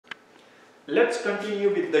Let's continue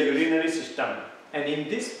with the urinary system, and in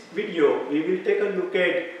this video we will take a look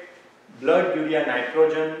at blood urea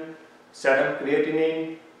nitrogen, serum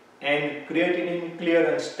creatinine and creatinine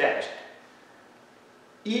clearance test.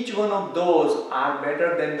 Each one of those are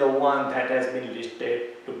better than the one that has been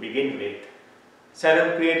listed to begin with.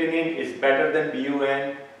 Serum creatinine is better than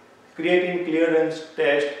BUN, creatinine clearance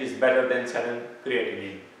test is better than serum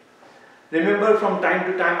creatinine. Remember, from time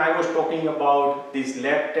to time I was talking about this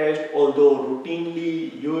lab test, although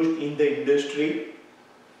routinely used in the industry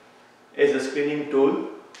as a screening tool.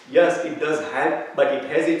 Yes, it does help, but it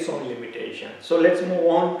has its own limitations. So let's move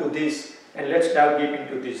on to this and let's dive deep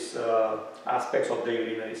into these aspects of the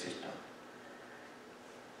urinary system.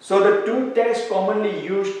 So the two tests commonly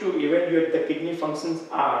used to evaluate the kidney functions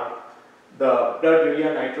are the blood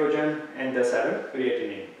urea nitrogen and the serum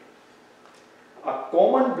creatinine. A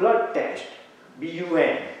common blood test,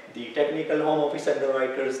 BUN, the technical home office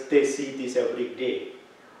underwriters, they see this every day,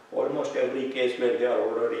 almost every case where they are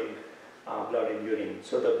ordering blood and urine.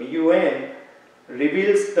 So the BUN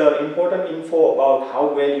reveals the important info about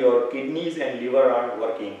how well your kidneys and liver are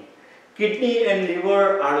working. Kidney and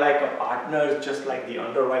liver are like a partners, just like the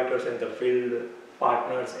underwriters and the field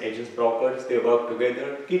partners, agents, brokers, they work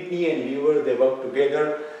together. Kidney and liver, they work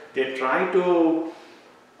together. They try to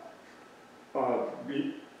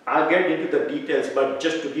I'll get into the details, but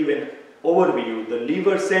just to give an overview, the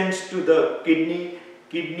liver sends to the kidney,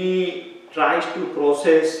 kidney tries to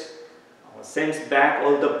process, sends back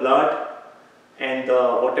all the blood and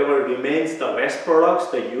whatever remains, the waste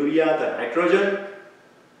products, the urea, the nitrogen,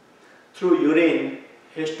 through urine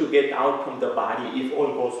has to get out from the body if all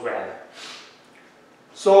goes well.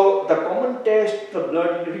 So the common test, the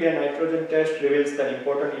blood urea nitrogen test, reveals the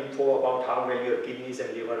important info about how well your kidneys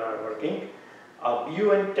and liver are working. A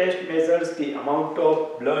BUN test measures the amount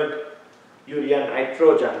of blood urea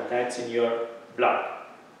nitrogen that's in your blood.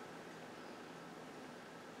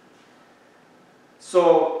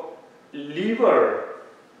 So liver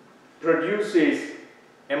produces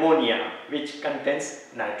ammonia, which contains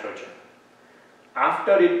nitrogen.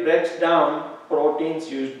 After it breaks down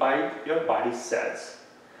proteins used by your body cells,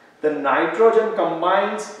 the nitrogen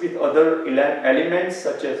combines with other elements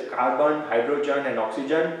such as carbon, hydrogen and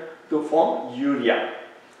oxygen to form urea,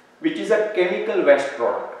 which is a chemical waste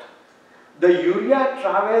product. The urea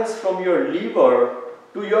travels from your liver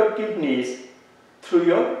to your kidneys through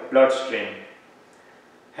your bloodstream.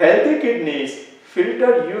 Healthy kidneys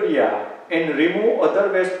filter urea and remove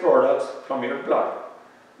other waste products from your blood.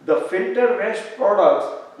 The filter waste products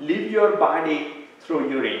leave your body through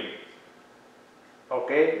urine.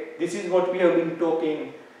 Okay, this is what we have been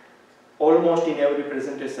talking almost in every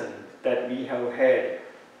presentation that we have had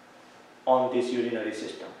on this urinary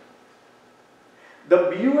system. The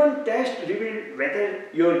BUN test revealed whether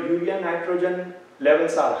your urea nitrogen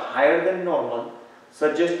levels are higher than normal,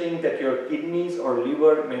 suggesting that your kidneys or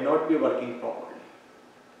liver may not be working properly.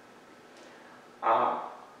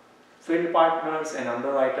 Field partners and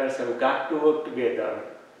underwriters have got to work together,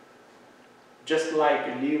 just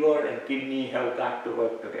like liver and kidney have got to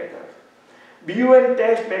work together. BUN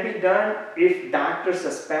test may be done if doctor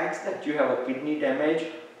suspects that you have a kidney damage,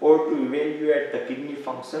 or to evaluate the kidney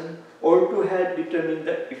function, or to help determine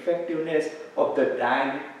the effectiveness of the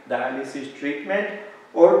dialysis treatment,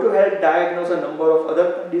 or to help diagnose a number of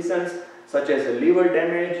other conditions such as liver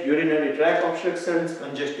damage, urinary tract obstructions,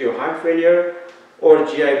 congestive heart failure, or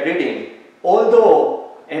GI bleeding.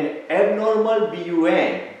 Although an abnormal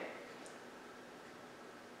BUN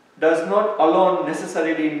does not alone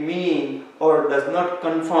necessarily mean or does not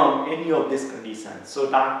confirm any of these conditions. So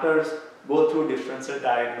doctors go through differential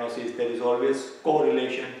diagnosis. There is always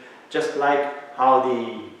correlation, just like how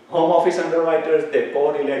the home office underwriters, they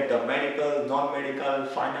correlate the medical, non-medical,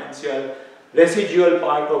 financial, residual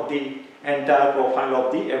part of the entire profile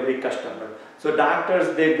of the every customer. So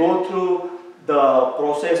doctors, they go through the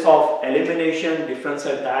process of elimination,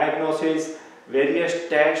 differential diagnosis, various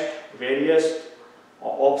tests, various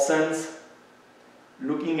options,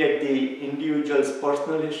 looking at the individual's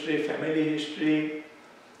personal history, family history,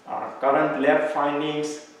 current lab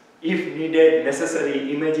findings, if needed,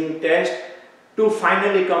 necessary imaging test, to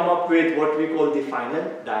finally come up with what we call the final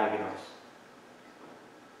diagnosis.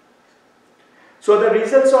 So the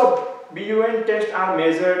results of BUN test are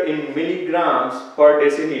measured in milligrams per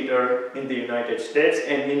deciliter in the United States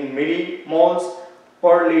and in millimoles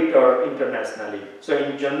per liter internationally. So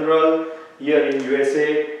in general, here in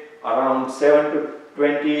USA, around 7 to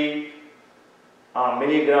 20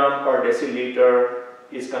 milligram per deciliter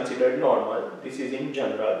is considered normal. This is in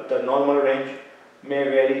general. The normal range may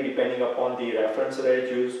vary depending upon the reference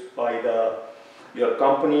rate used by the your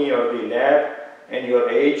company or the lab and your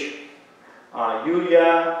age.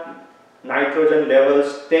 Urea nitrogen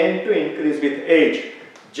levels tend to increase with age.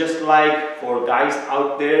 Just like for guys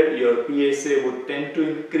out there, your PSA would tend to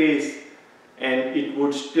increase and it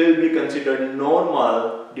would still be considered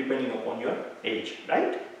normal depending upon your age,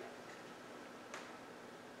 right?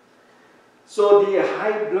 So the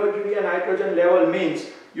high blood urea nitrogen level means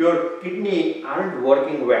your kidney aren't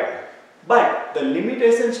working well. But the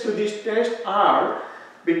limitations to this test are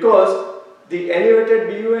because the elevated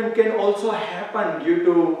BUN can also happen due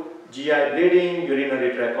to GI bleeding,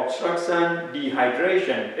 urinary tract obstruction,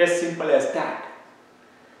 dehydration, as simple as that.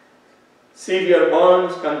 Severe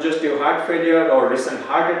burns, congestive heart failure or recent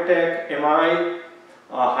heart attack, MI,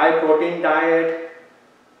 high protein diet.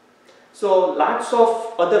 So lots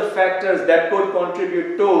of other factors that could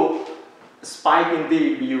contribute to spike in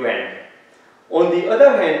the BUN. On the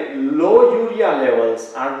other hand, low urea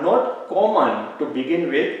levels are not common to begin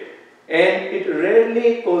with and it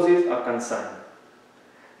rarely causes a concern.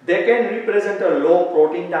 They can represent a low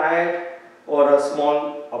protein diet or a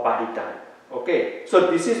small body type. Okay,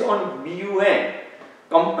 so this is on BUN.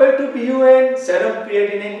 Compared to BUN, serum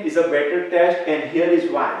creatinine is a better test and here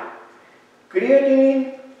is why.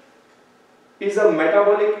 Creatinine is a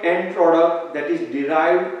metabolic end product that is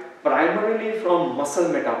derived primarily from muscle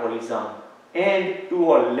metabolism and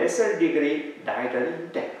to a lesser degree dietary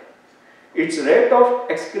intake. Its rate of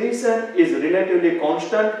excretion is relatively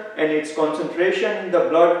constant and its concentration in the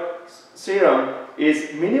blood serum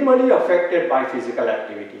is minimally affected by physical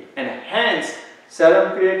activity and hence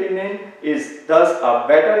serum creatinine is thus a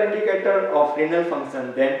better indicator of renal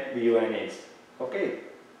function than BUN is. Okay.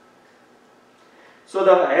 So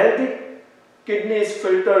the healthy kidneys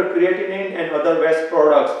filter creatinine and other waste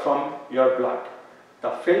products from your blood.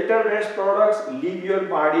 The filtered waste products leave your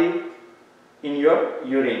body in your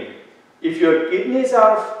urine. If your kidneys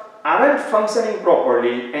aren't functioning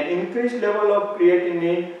properly, an increased level of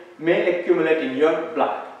creatinine may accumulate in your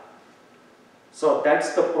blood. So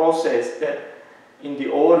that's the process that in the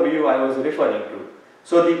overview I was referring to.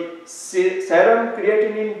 So the serum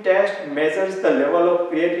creatinine test measures the level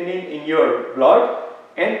of creatinine in your blood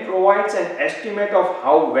and provides an estimate of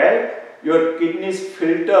how well your kidneys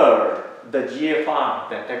filter the GFR.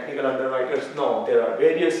 The technical underwriters know there are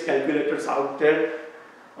various calculators out there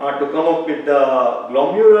to come up with the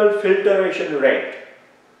glomerular filtration rate.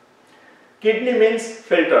 Kidney means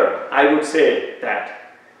filter, I would say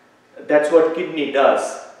that. That's what kidney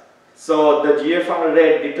does. So the GFR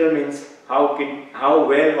rate determines how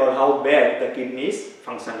well or how bad the kidney is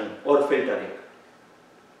functioning or filtering.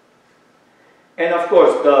 And of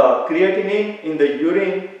course, the creatinine in the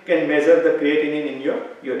urine can measure the creatinine in your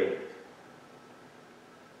urine.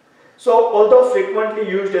 So although frequently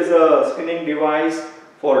used as a screening device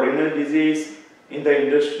for renal disease in the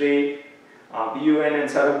industry, BUN and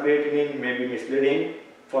serum creatinine may be misleading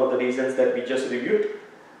for the reasons that we just reviewed.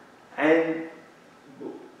 And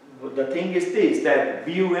the thing is this, that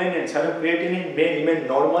BUN and serum creatinine may remain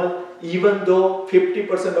normal even though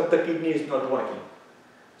 50% of the kidney is not working.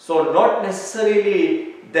 So not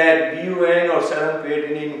necessarily that BUN or serum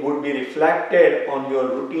creatinine would be reflected on your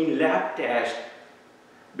routine lab test,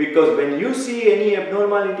 because when you see any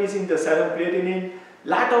abnormalities in the serum creatinine,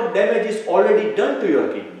 lot of damage is already done to your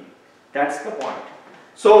kidney. That's the point.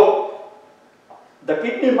 So the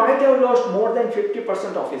kidney might have lost more than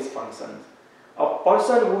 50% of its functions. A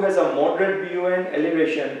person who has a moderate BUN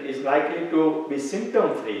elevation is likely to be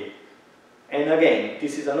symptom free. And again,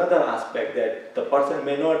 this is another aspect, that the person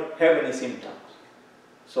may not have any symptoms.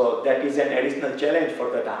 So that is an additional challenge for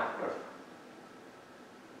the doctor.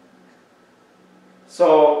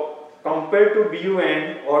 So compared to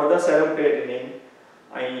BUN or the serum creatinine,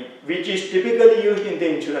 which is typically used in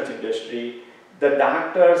the insurance industry, the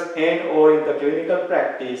doctors and or in the clinical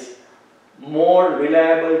practice, more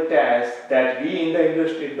reliable tests that we in the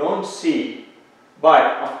industry don't see.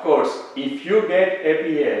 But of course, if you get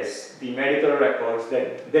APS, the medical records,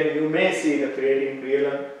 then you may see the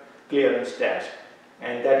creatinine clearance test,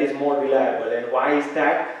 and that is more reliable. And why is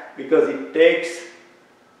that? Because it takes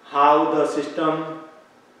how the system,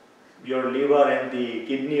 your liver and the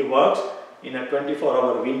kidney works in a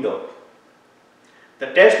 24-hour window. The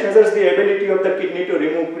test measures the ability of the kidney to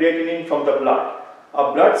remove creatinine from the blood.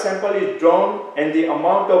 A blood sample is drawn and the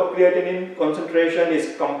amount of creatinine concentration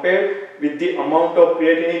is compared with the amount of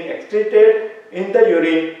creatinine excreted in the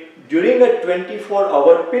urine during a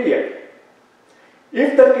 24-hour period.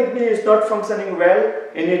 If the kidney is not functioning well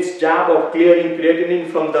in its job of clearing creatinine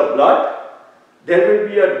from the blood, there will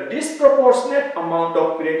be a disproportionate amount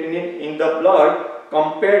of creatinine in the blood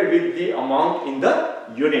compared with the amount in the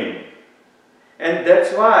urine. and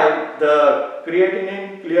that's why the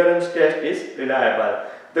creatinine clearance test is reliable.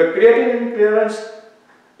 The creatinine clearance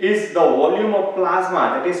is the volume of plasma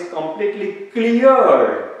that is completely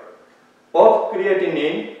cleared of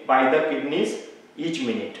creatinine by the kidneys each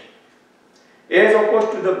minute, as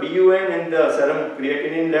opposed to the BUN and the serum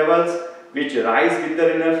creatinine levels which rise with the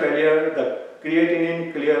renal failure. The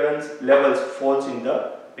creatinine clearance levels falls in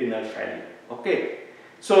the renal failure. Okay,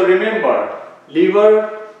 so remember,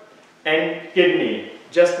 liver and kidney,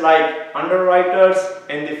 just like underwriters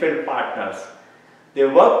and the field partners, they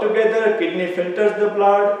work together. Kidney filters the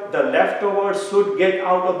blood, the leftovers should get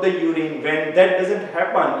out of the urine. When that doesn't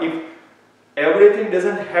happen, if everything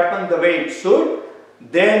doesn't happen the way it should,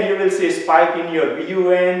 then you will see a spike in your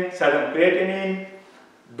BUN, serum creatinine.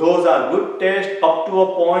 Those are good tests up to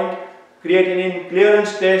a point. Creatinine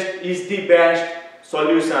clearance test is the best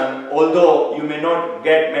solution, although you may not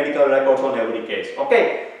get medical records on every case.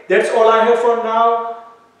 Okay, that's all I have for now.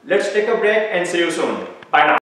 Let's take a break and see you soon. Bye now.